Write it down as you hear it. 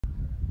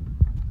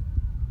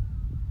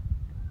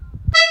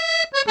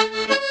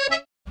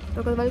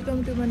तो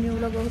welcome to my new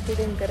vlog of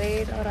दिन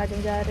great. और आज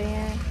हम जा रहे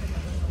हैं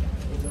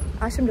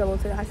आश्रम, जा बोल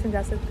सकते आश्रम,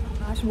 जा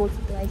सकते आश्रम बोल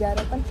सकते हैं, जा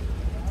रहे अपन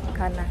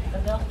खाना है।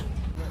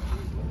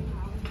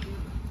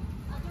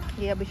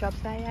 ये अभी शॉप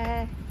से आया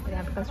है और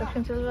यहाँ पे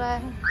कंस्ट्रक्शन चल रहा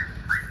है,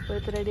 पूरी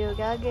तो रेडी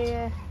होके आ गए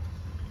है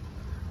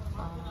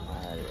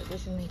और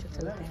जैसे नहीं चलते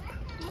हैं।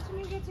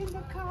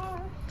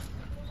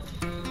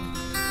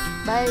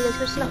 बाय जय श्री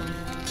कृष्ण।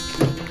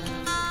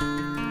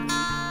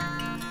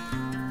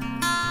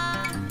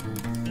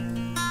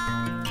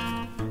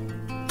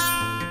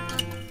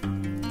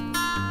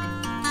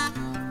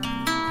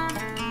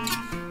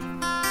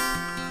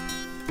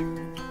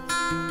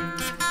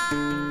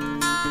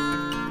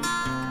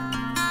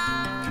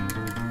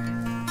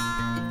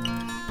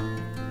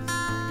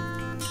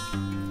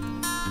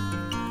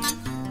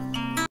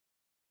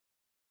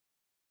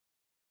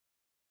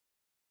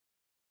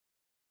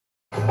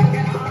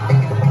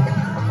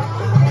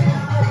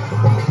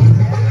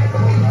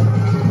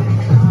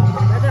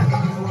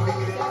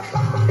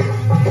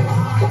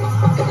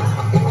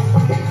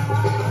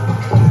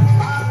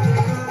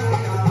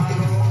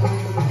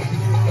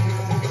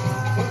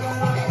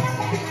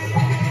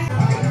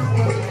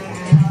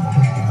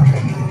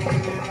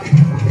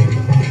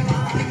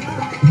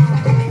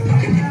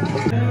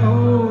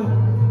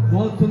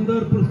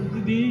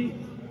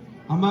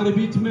 हमारे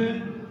बीच में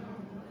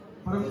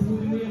परम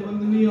पूजनीय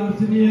वंदनीय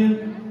अर्चनीय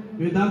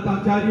वेदांत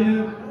आचार्य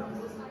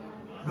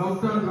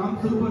डॉक्टर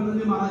रामस्वरूपानंद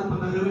जी महाराज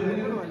पधारे हुए हैं,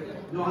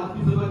 जो आज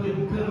की सभा के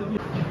मुख्य अतिथि।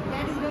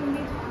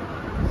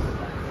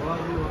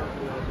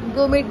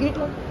 Go meet greet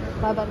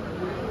bye bye.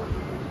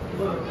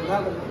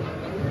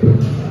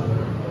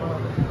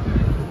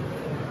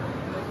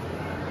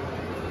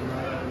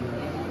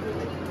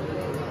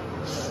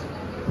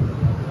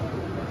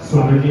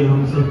 Swami ji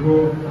हम सबको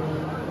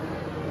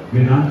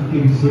वेदांत के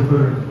विषय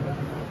पर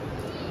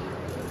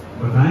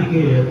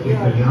बताएंगे, अपने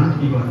कल्याण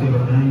की बातें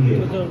बताएंगे।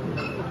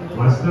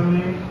 वास्तव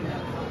में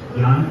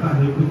ज्ञान का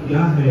हेतु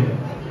क्या है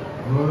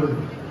और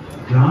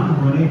ज्ञान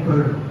होने पर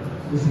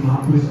उस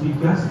महापुरुष की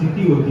क्या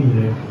स्थिति होती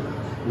है,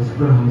 उस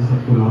पर हम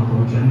सबको लाभ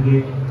पहुंचाएंगे।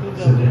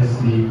 सदैव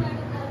श्री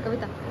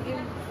कविता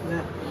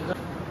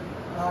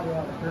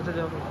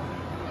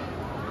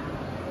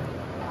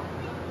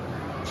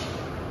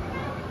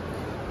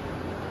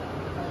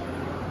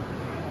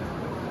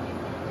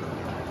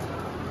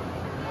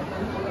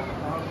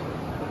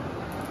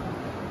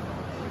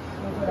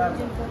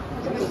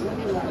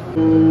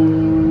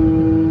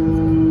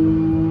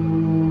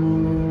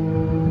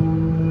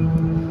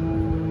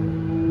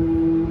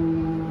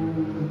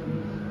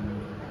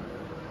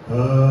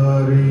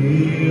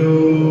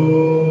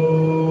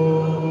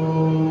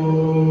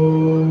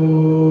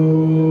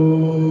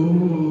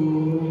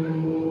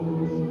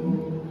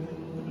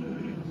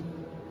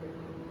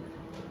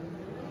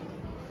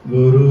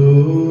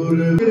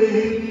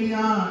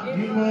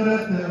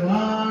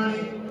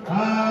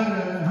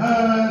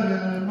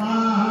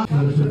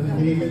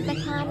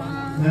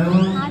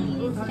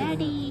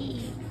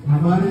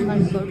हमारे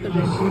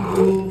आश्रम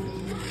को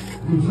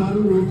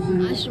सुचारू रूप से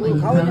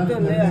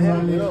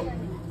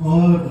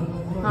और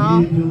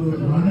ये जो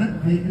रौनक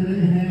देख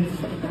रहे हैं,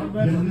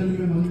 जंगल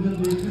में मंगल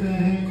देख रहे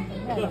हैं,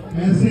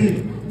 ऐसे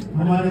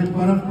हमारे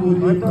परम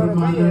पूज्य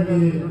परमानंद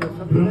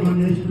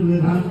ब्रह्मनिष्ठ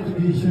वेदांत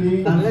जी श्री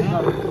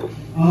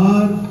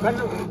और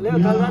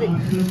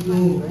आश्रम को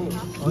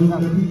जो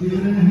गति दे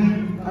रहे हैं,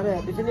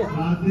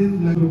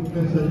 रूप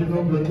में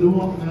सज्जनों,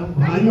 बंधुओं,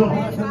 भाइयों,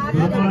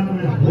 ब्रह्मांड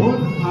में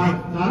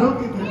तारों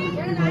की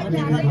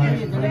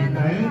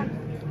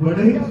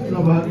बड़े ही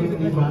सौभाग्य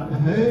की बात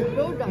है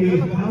कि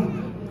हम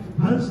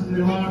हंस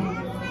निर्वाण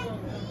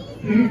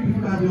पीठ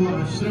का जो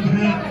आश्रम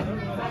है,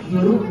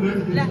 स्वरूपगढ़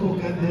जिसको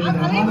कहते हैं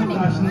रामानंद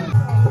आश्रम,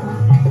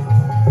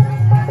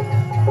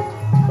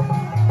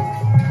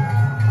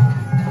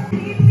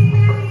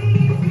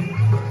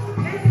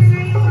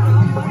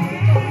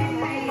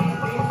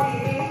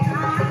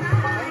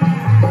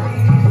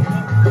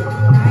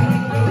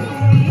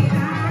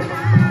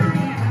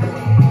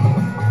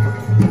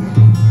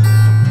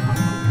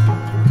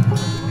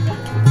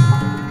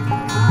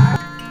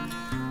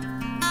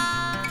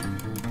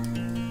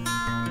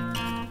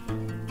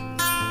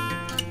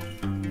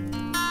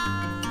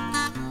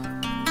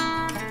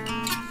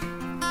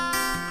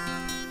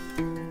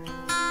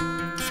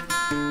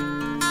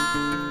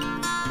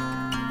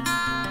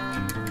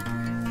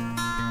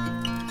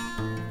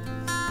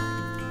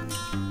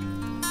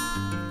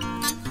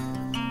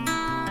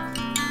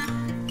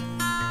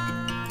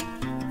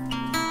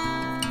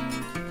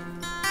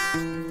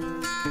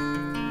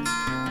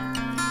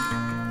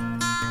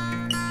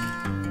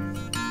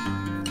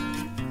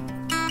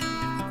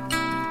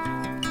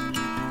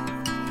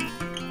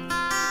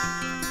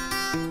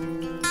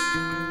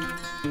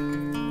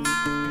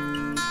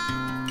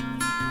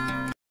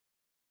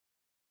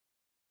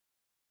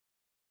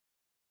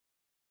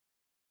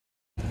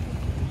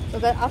 So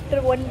that after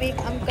 1 week,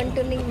 I'm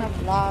continuing my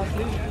vlog.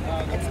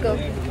 Let's go.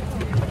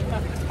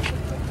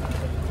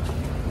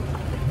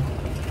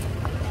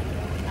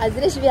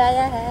 अजरीश भी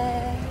आया है।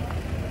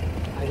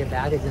 आगे पे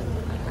आगे चल।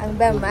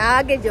 मैं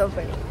आगे जो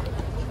पड़ी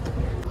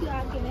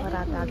और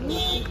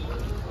आगे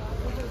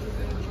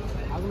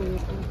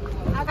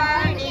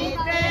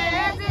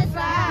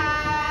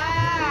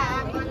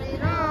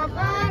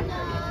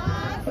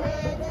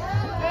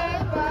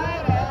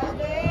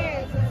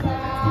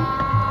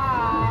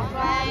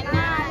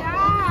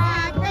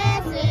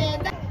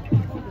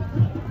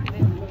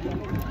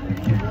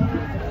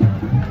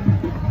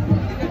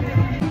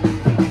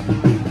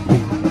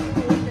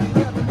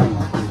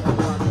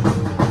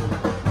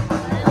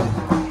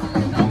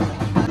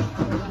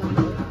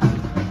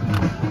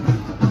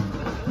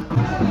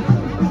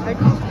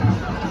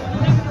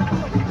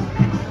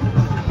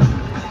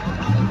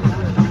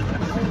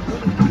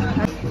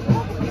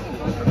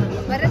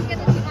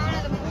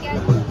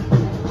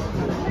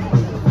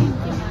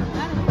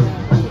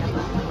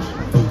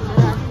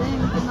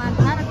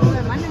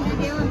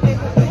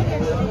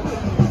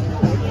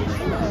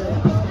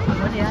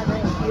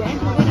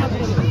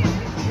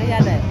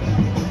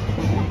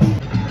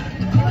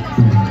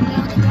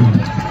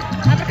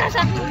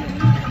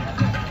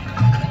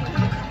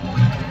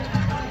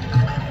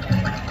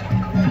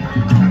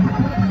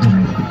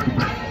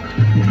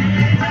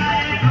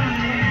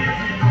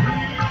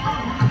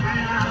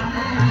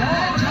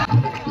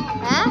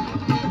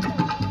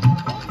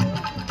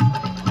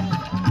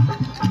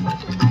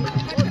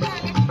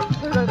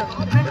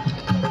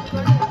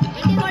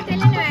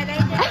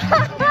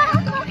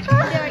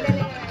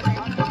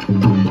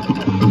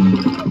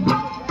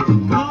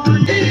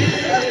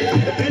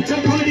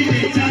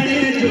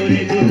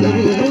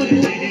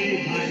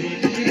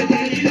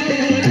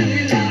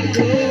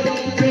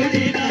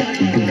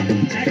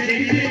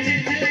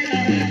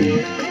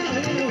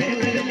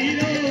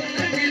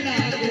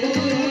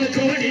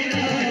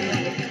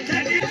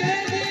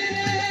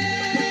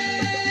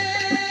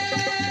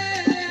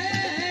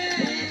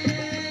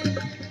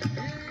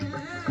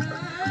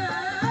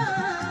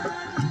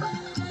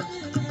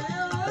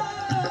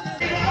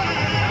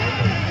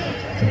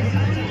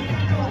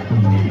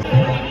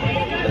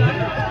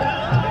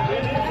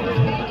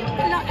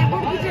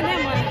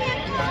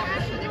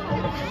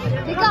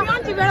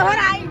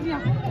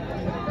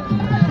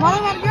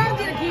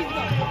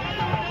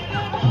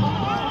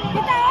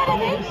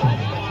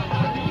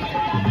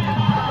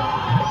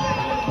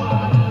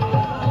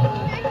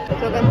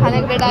खाने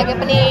के बेटा के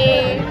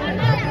पनीर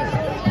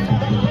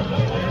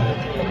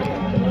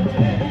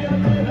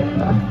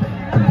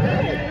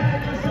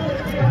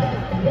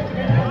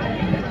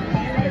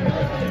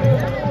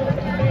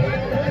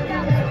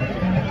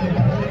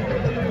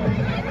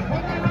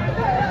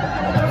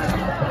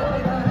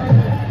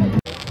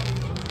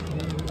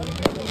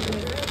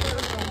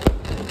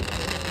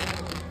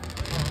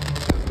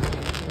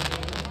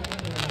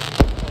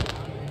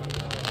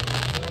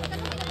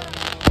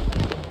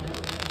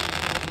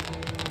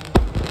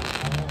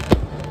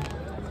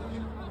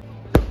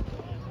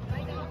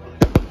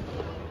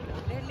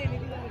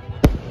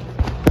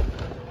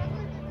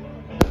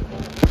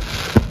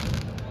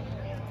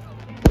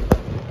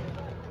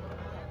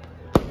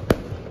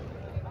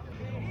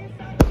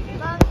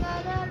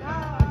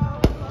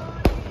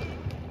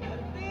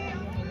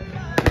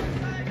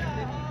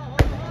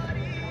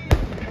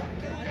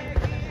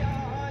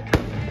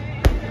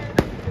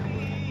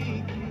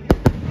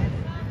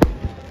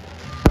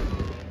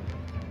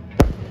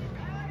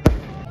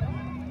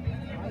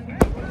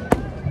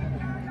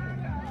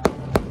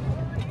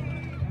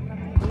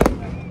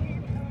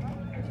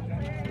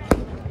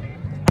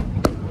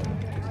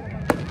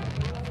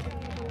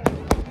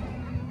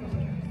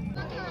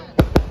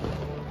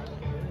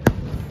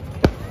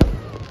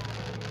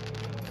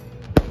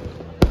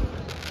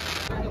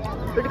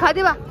रोटी खा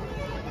दी बा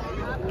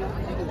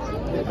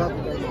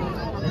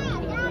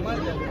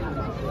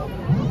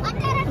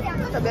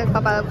तब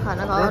पापा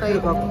खाना खा रही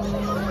तो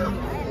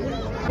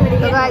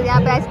गाइस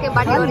यहाँ पे आइसक्रीम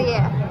पार्टी हो रही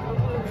है।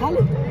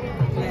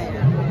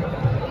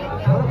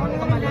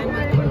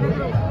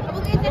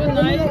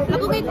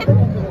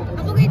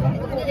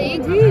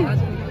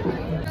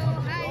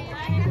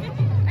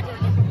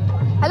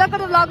 हेलो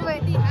करो व्लॉग में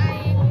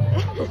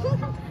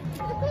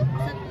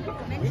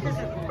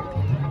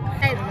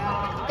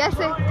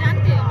कैसे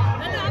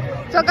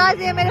तो गाइस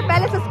ये मेरे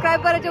पहले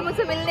सब्सक्राइबर है जो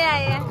मुझसे मिलने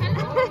आए हैं।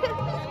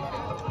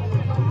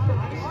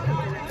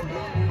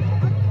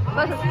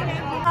 बस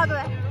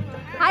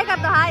हाय कर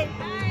दो हाय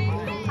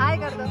हाय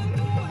कर दो।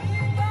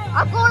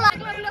 आपको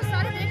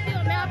सारे देखती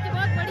हूँ मैं आपकी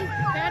बहुत बड़ी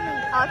फैन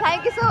हूँ।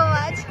 Thank you so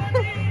much.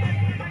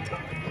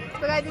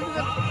 तो गाइस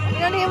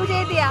इन्होंने ये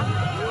मुझे दिया।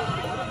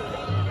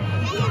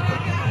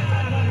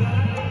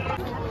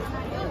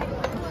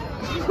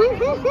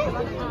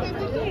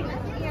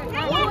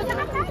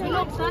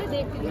 लोग सारे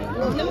देखते हैं।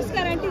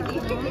 नमस्कार आंटी जी,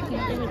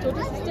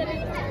 छोटी सिस्टर है।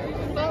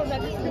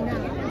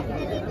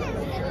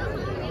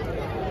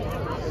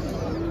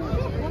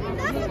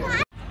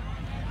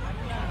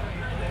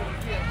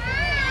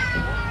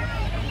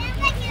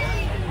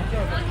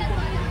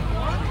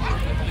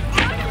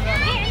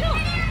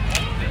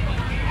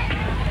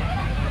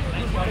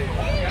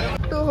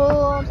 तो हो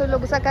फिर लोग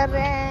गुस्सा कर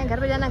रहे हैं, घर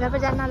पे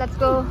जाना लेट्स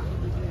गो।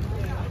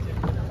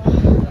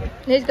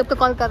 नेज कब तो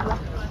कॉल कर रहा.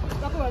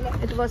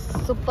 It was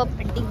super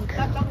ending.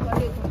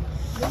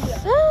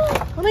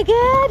 Oh my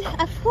god,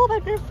 I hope I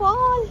didn't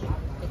fall.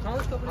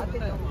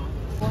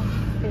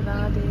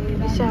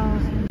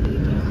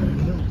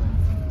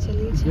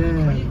 चलिए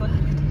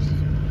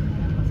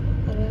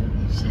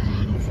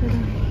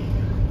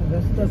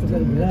रास्ता से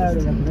कर भिड़ा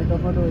अपने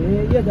टमाटो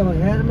ये जब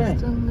हेयर में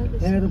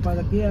हेयर ऊपर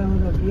किया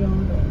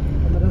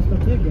तो रास्ता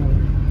ठीक है.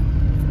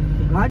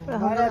 घाट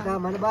हमारा था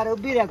मन बार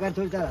उभी रहा कर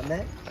थोड़ा सा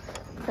मैं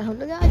तो हम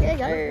लोग आ गए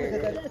यार.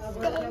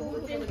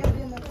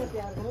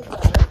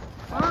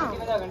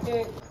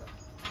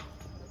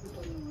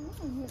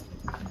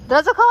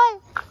 दरवाजा खोल.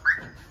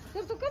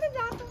 जब तो करे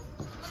जा तो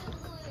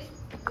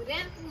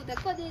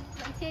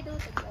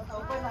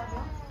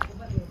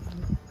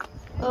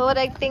ओवर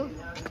एक्टिंग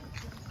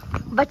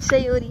बच्चा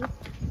ही हो रही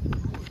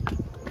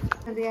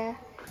है.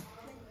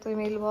 तो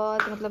मेरे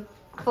बहुत मतलब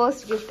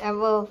first gift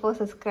ever for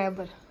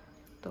subscriber,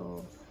 तो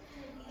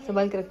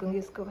संभाल के रखूँगी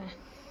इसको मैं.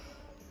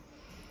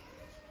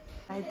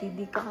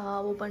 दीदी का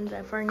वो बन रहा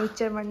है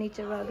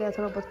फर्नीचर आ गया,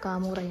 थोड़ा बहुत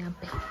काम हो रहा है यहाँ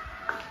पे.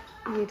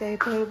 ये रहे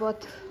थोड़े बहुत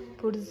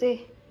पुर्जे,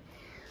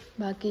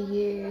 बाकी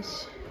ये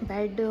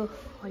बेड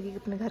और ये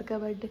अपने घर का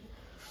बेड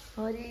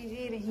और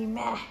ये रही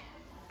मैं.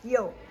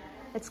 Yo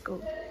let's go.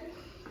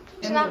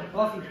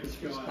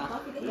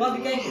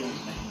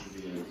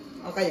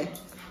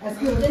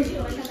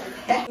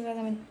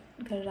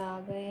 घर आ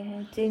गए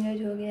हैं,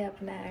 चेंज हो गया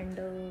अपना एंड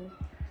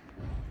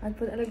आज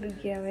बहुत अलग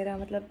लग गया मेरा.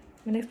 मतलब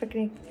मैंने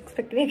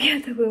एक्सपेक्ट नहीं किया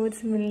था कोई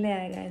मुझसे मिलने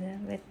आएगा ना.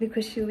 मैं इतनी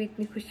खुश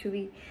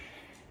हुई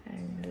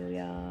एंड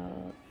या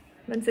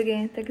once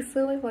again thank you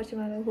so much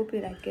watching my. Hope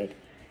you like it.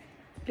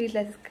 Please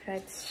like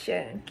subscribe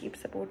share and keep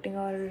supporting.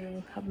 और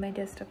अब मैं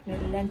जस्ट अपने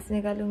लेंस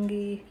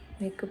निकालूंगी,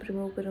 मेकअप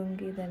रिमूव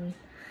करूँगी, देन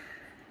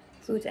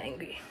सो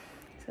जाएंगी.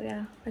 सो या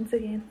once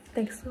again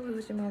thank you so much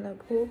watching my vlog.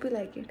 Hope you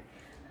like it.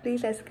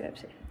 Please like subscribe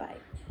share. Bye.